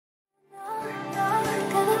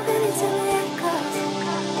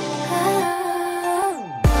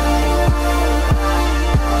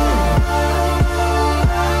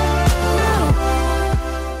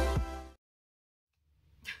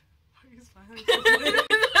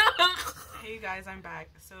Hey guys, I'm back.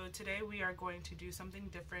 So today we are going to do something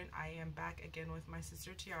different. I am back again with my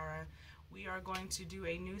sister Tiara. We are going to do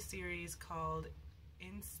a new series called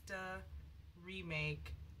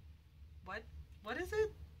InstaReMake. What is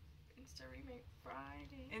it? InstaReMake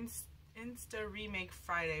Friday. InstaReMake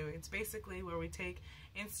Friday. It's basically where we take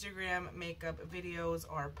Instagram makeup videos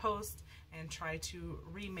or posts and try to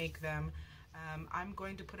remake them. I'm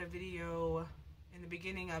going to put a video in the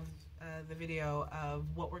beginning of the video of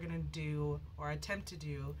what we're gonna do or attempt to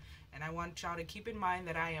do, and I want y'all to keep in mind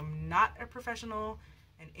that I am not a professional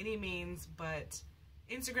in any means, but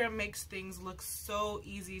Instagram makes things look so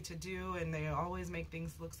easy to do, and they always make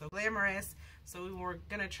things look so glamorous, so we're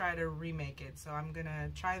gonna try to remake it. So I'm gonna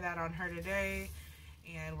try that on her today,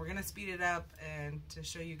 and we're gonna speed it up, and to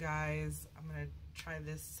show you guys, I'm gonna try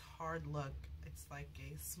this hard look. It's like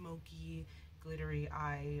a smoky, glittery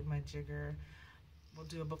eye majigger. We'll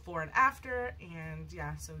do a before and after, and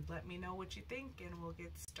yeah, so let me know what you think, and we'll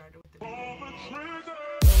get started with the video.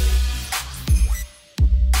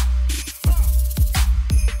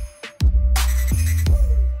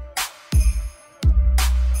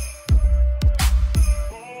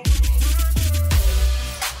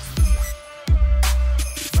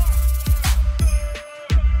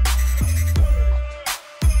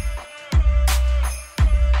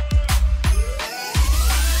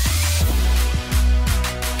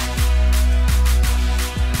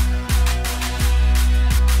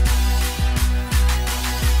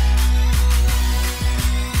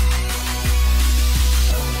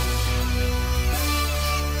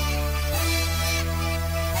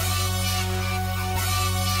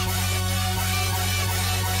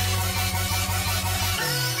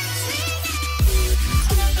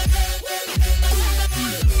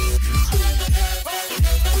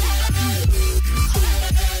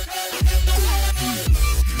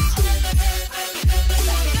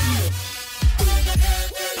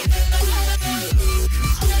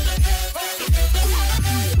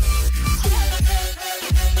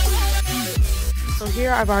 So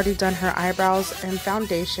here I've already done her eyebrows and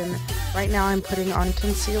foundation. Right now I'm putting on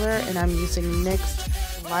concealer, and I'm using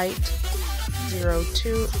NYX Light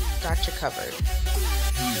 02 Gotcha Covered.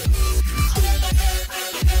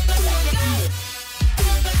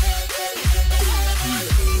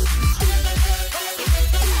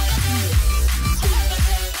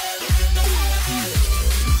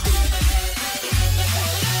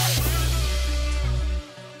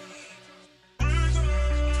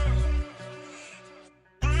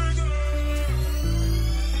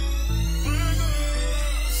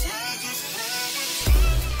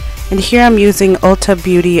 And here I'm using Ulta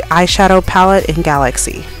Beauty eyeshadow palette in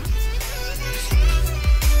Galaxy.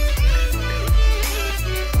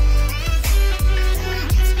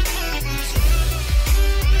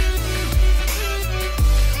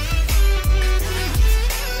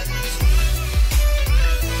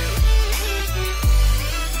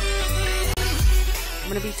 I'm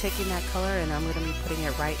going to be taking that color and I'm going to be putting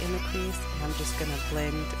it right in the crease, and I'm just going to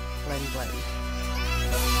blend.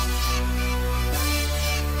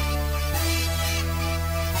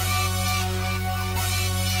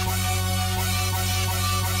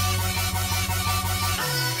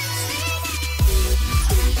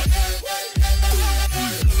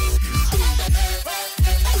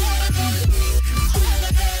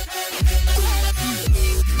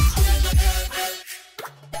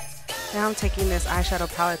 Now I'm taking this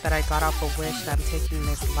eyeshadow palette that I got off of Wish, and I'm taking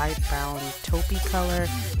this light brown taupey color,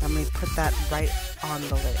 and I'm going to put that right on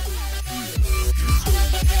the lid.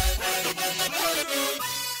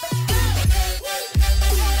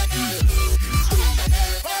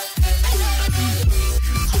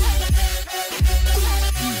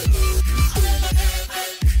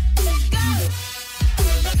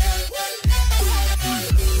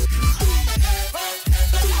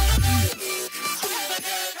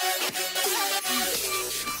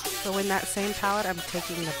 So in that same palette, I'm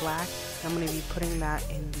taking the black, and I'm going to be putting that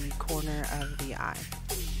in the corner of the eye.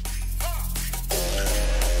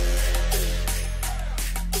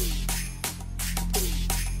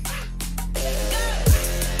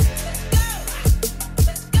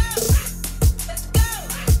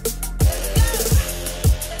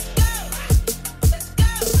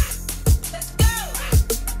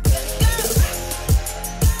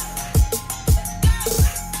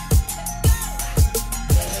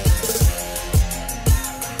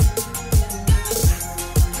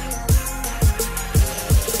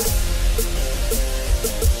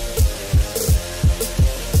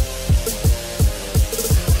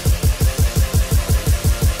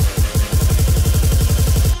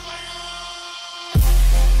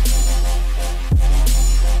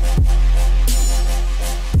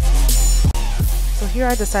 here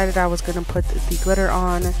I decided I was going to put the glitter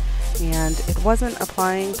on, and it wasn't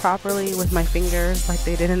applying properly with my fingers like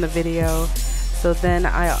they did in the video. So then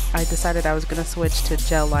I decided I was going to switch to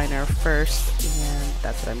gel liner first, and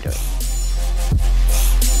that's what I'm doing.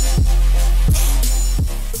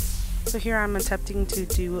 So here I'm attempting to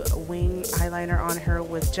do a wing eyeliner on her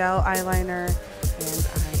with gel eyeliner, and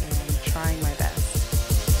I am trying my best.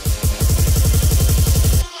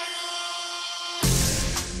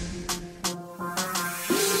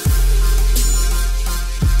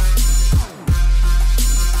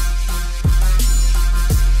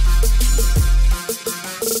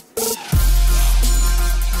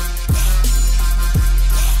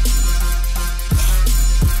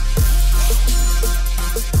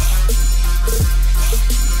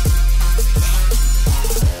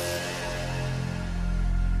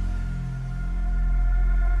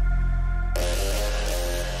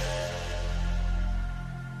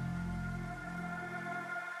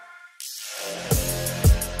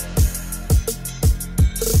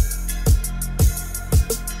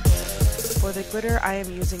 For the glitter, I am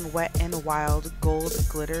using Wet n Wild Gold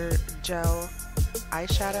Glitter Gel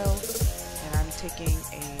eyeshadow, and I'm taking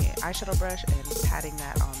a eyeshadow brush and patting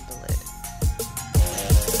that on the lid.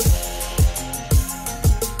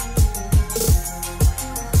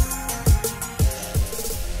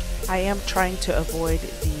 I am trying to avoid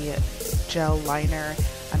the gel liner.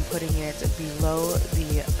 I'm putting it below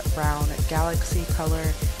the brown galaxy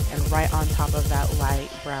color and right on top of that light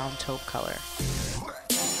brown taupe color.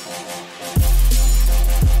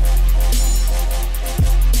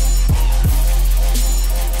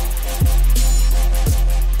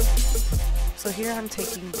 So here I'm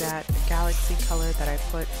taking that galaxy color that I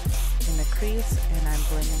put in the crease and I'm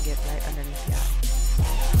blending it right underneath the eye.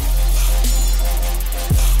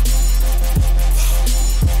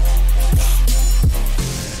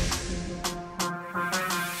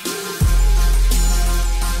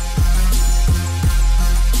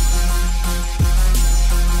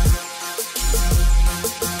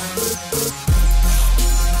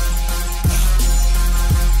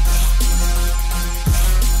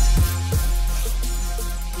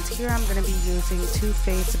 Here I'm going to be using Too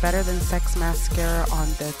Faced Better Than Sex mascara on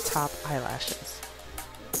the top eyelashes.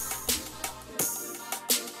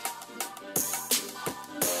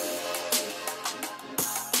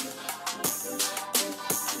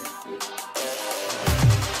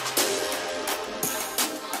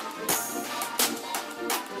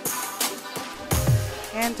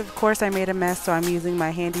 And of course I made a mess, so I'm using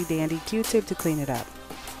my handy dandy Q-tip to clean it up.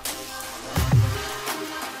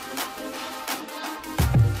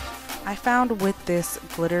 I found with this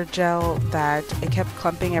glitter gel that it kept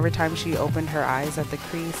clumping every time she opened her eyes at the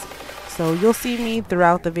crease. So you'll see me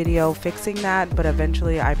throughout the video fixing that, but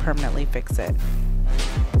eventually I permanently fix it.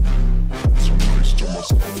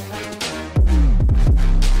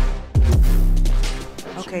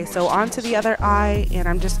 Okay, so on to the other eye, and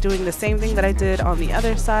I'm just doing the same thing that I did on the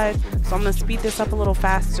other side. So I'm going to speed this up a little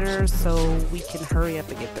faster so we can hurry up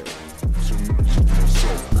and get through it.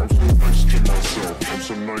 I'm so nice to myself.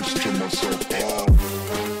 So nice to myself.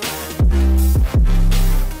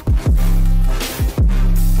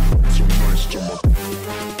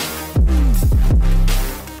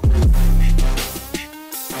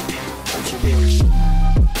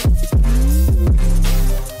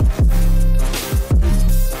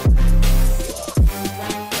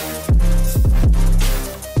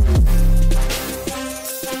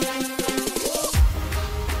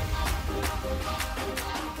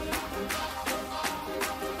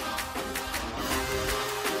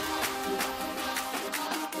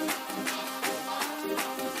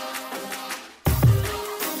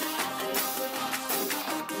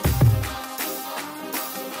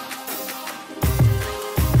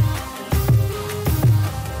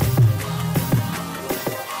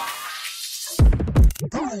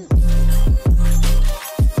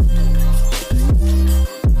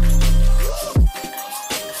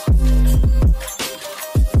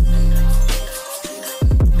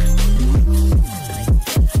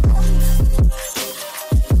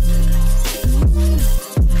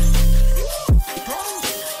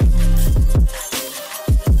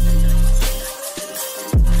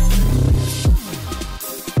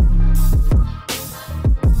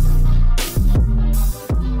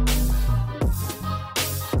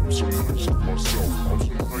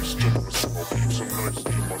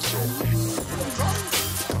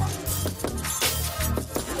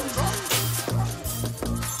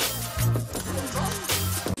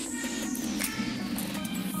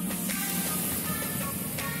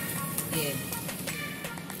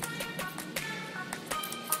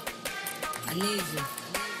 I need you.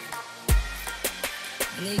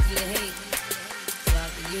 I need you to hate so I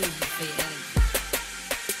can use you for your energy.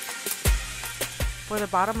 For the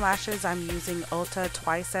bottom lashes, I'm using Ulta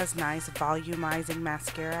Twice as Nice Volumizing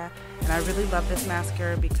Mascara, and I really love this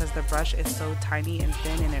mascara because the brush is so tiny and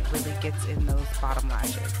thin and it really gets in those bottom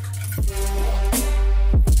lashes.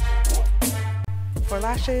 For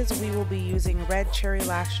lashes, we will be using Red Cherry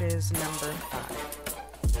Lashes number 5.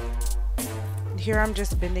 Here I'm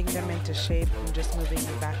just bending them into shape and just moving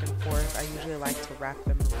them back and forth. I usually like to wrap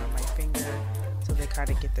them around my finger so they kind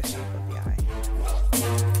of get the shape of the eye.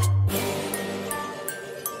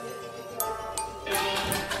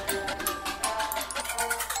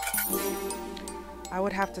 I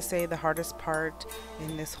would have to say the hardest part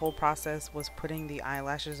in this whole process was putting the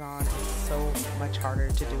eyelashes on. It's so much harder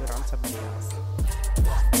to do it on somebody else.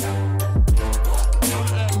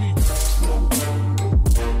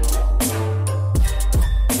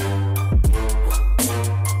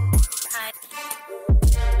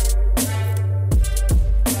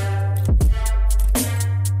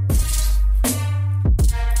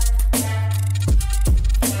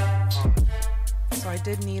 I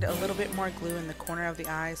did need a little bit more glue in the corner of the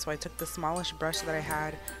eye, so I took the smallest brush that I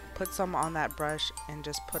had, put some on that brush, and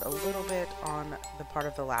just put a little bit on the part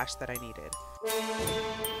of the lash that I needed.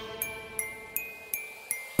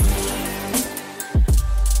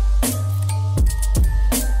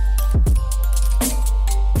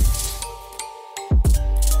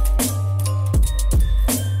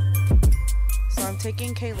 So I'm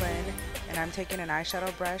taking Kaylin and I'm taking an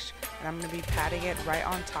eyeshadow brush and I'm going to be patting it right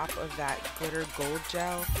on top of that glitter gold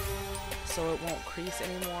gel so it won't crease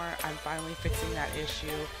anymore. I'm finally fixing that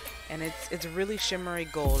issue, and it's really shimmery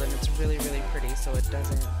gold and it's really pretty, so it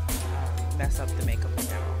doesn't mess up the makeup look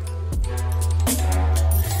at all.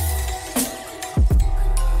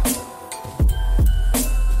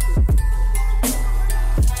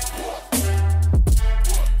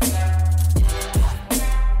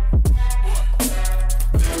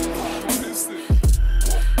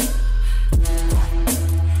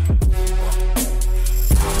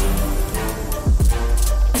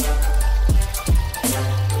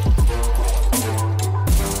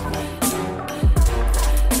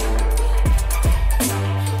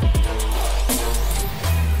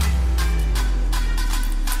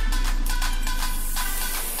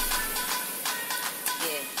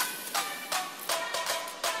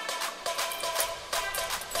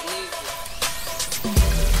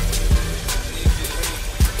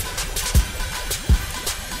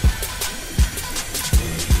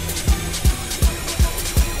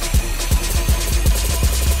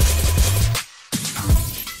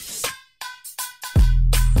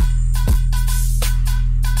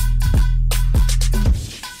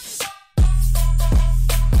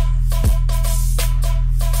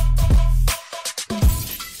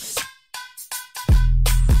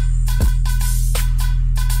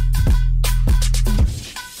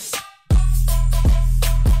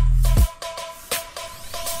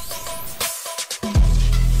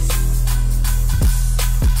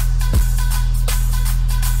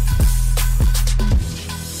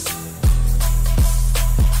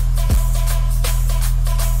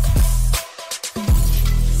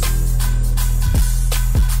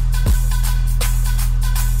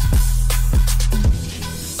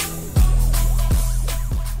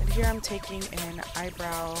 Taking an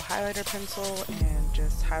eyebrow highlighter pencil and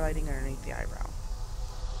just highlighting underneath the eyebrow.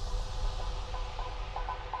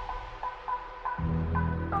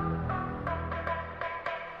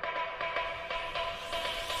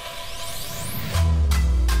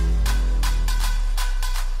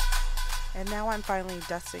 And now I'm finally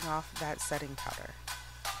dusting off that setting powder.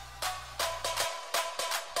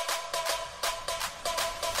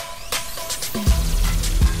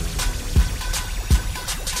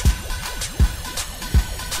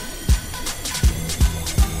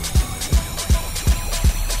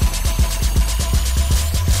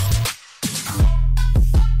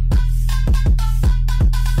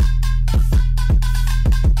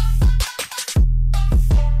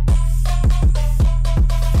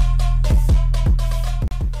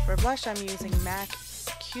 Blush, I'm using MAC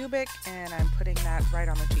Cubic and I'm putting that right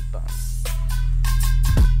on the cheekbones.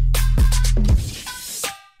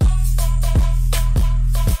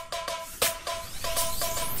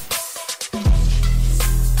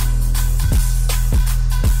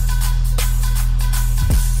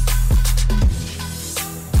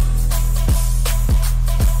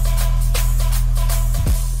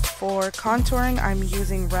 For contouring, I'm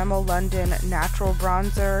using Rimmel London Natural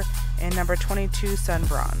Bronzer and number 22 Sun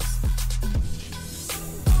Bronze.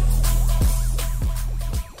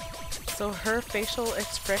 So her facial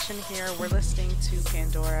expression here, we're listening to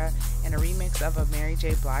Pandora and a remix of a Mary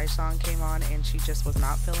J. Blige song came on and she just was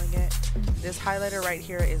not feeling it. This highlighter right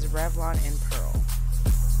here is Revlon in Pearl.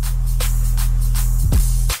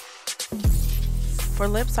 For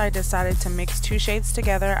lips, I decided to mix two shades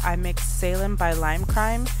together. I mixed Salem by Lime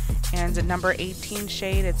Crime and number 18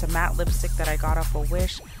 shade. It's a matte lipstick that I got off a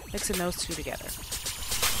Wish. Mixing those two together.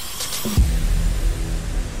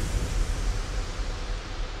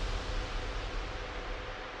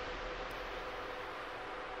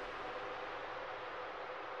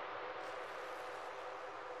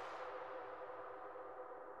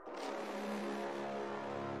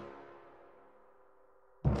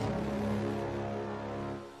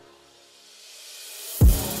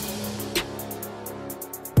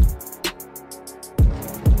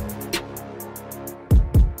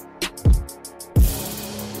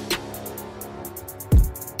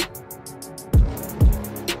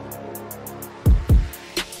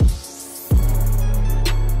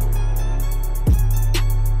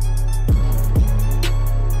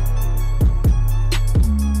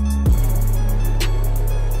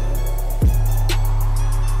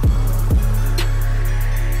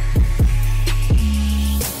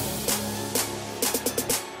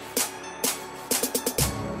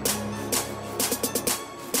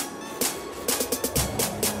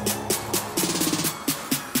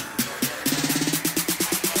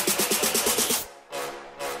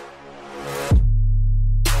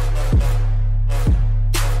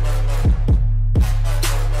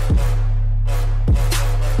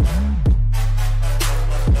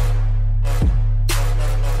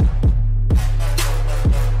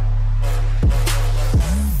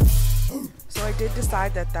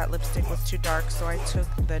 Decide that lipstick was too dark, so I took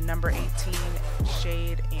the number 18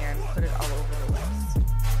 shade and put it all over the lips.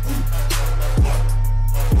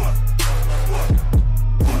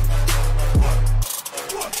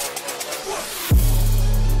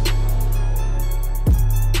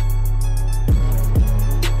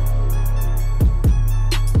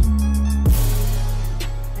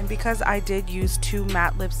 And because I did use two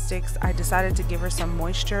matte lipsticks, I decided to give her some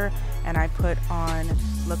moisture, and I put on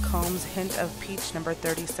Lacomb's Hint of Peach number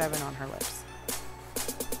 37 on her lips.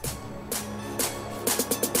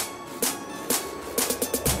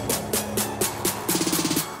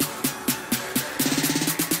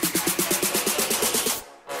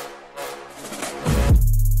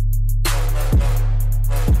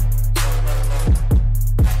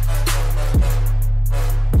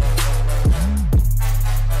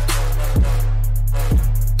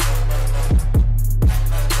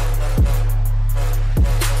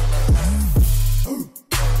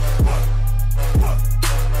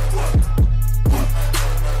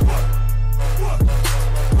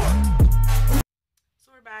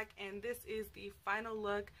 And this is the final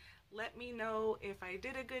look. Let me know if I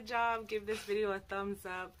did a good job. Give this video a thumbs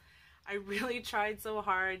up. I really tried so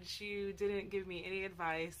hard. She didn't give me any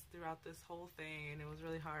advice throughout this whole thing, and it was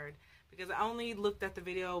really hard because I only looked at the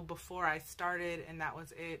video before I started, and that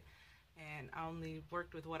was it. And I only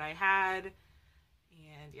worked with what I had,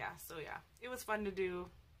 and yeah, so yeah, it was fun to do.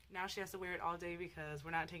 Now she has to wear it all day because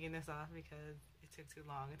we're not taking this off because it took too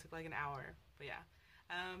long. It took like an hour, but yeah.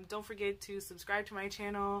 Don't forget to subscribe to my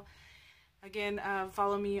channel. Again,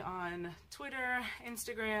 follow me on Twitter,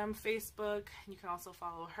 Instagram, Facebook. You can also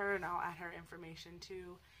follow her, and I'll add her information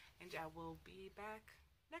too. And yeah, we'll be back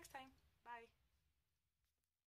next time.